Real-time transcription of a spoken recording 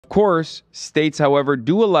course, states, however,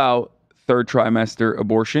 do allow third trimester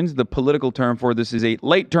abortions. The political term for this is a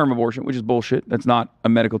late-term abortion, which is bullshit. That's not a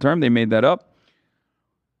medical term. They made that up.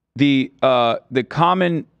 The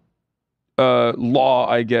common law,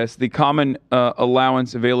 I guess, the common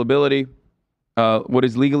allowance availability, what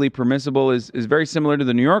is legally permissible is very similar to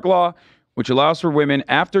the New York law, which allows for women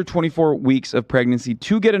after 24 weeks of pregnancy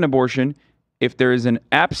to get an abortion if there is an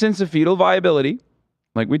absence of fetal viability,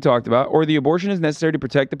 like we talked about, or the abortion is necessary to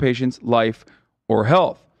protect the patient's life or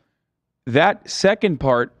health. That second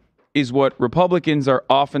part is what Republicans are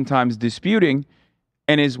oftentimes disputing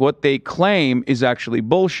and is what they claim is actually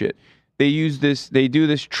bullshit. They do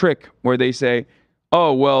this trick where they say,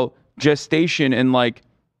 oh, well, gestation and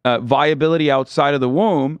viability outside of the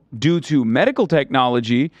womb due to medical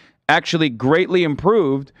technology actually greatly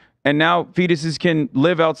improved, and now fetuses can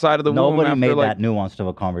live outside of the womb. Nobody made that nuanced of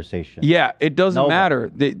a conversation. Yeah, it doesn't matter.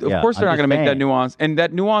 Of course they're not going to make that nuance, and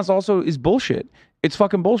that nuance also is bullshit. It's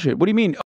fucking bullshit. What do you mean?